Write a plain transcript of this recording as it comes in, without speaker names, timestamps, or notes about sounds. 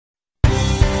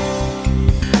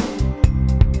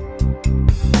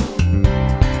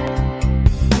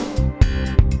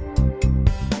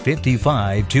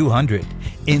55200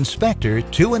 Inspector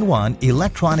 2-in-1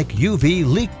 Electronic UV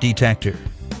Leak Detector.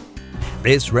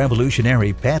 This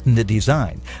revolutionary patented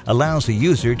design allows the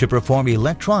user to perform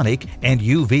electronic and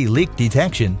UV leak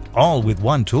detection all with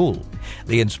one tool.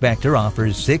 The inspector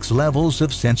offers 6 levels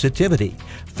of sensitivity,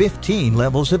 15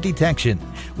 levels of detection,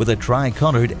 with a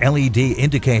tri-colored LED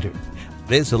indicator.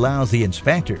 This allows the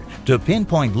inspector to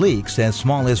pinpoint leaks as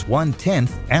small as 1/10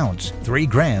 ounce, 3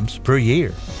 grams per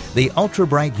year. The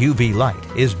ultra-bright UV light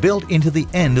is built into the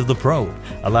end of the probe,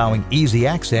 allowing easy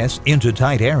access into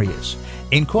tight areas.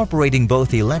 Incorporating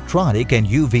both electronic and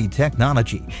UV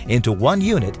technology into one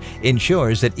unit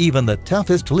ensures that even the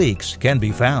toughest leaks can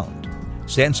be found.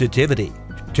 Sensitivity.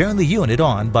 Turn the unit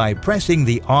on by pressing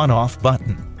the on-off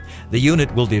button. The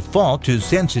unit will default to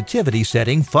sensitivity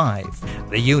setting 5.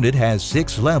 The unit has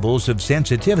 6 levels of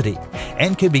sensitivity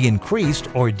and can be increased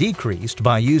or decreased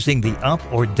by using the up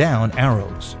or down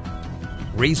arrows.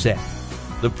 Reset.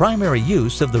 The primary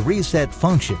use of the reset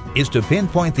function is to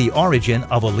pinpoint the origin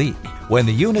of a leak. When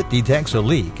the unit detects a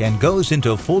leak and goes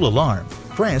into full alarm,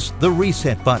 press the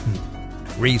reset button.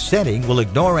 Resetting will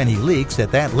ignore any leaks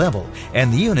at that level,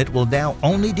 and the unit will now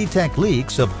only detect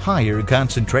leaks of higher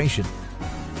concentration.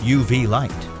 UV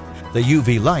light. The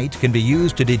UV light can be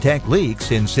used to detect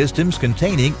leaks in systems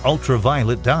containing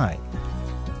ultraviolet dye.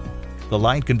 The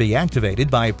light can be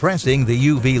activated by pressing the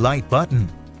UV light button.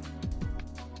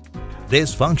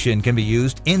 This function can be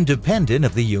used independent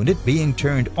of the unit being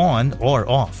turned on or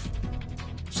off.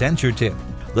 Sensor tip.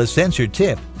 The sensor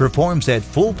tip performs at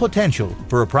full potential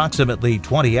for approximately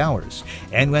 20 hours,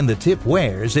 and when the tip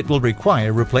wears, it will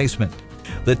require replacement.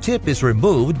 The tip is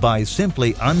removed by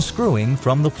simply unscrewing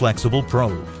from the flexible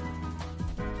probe.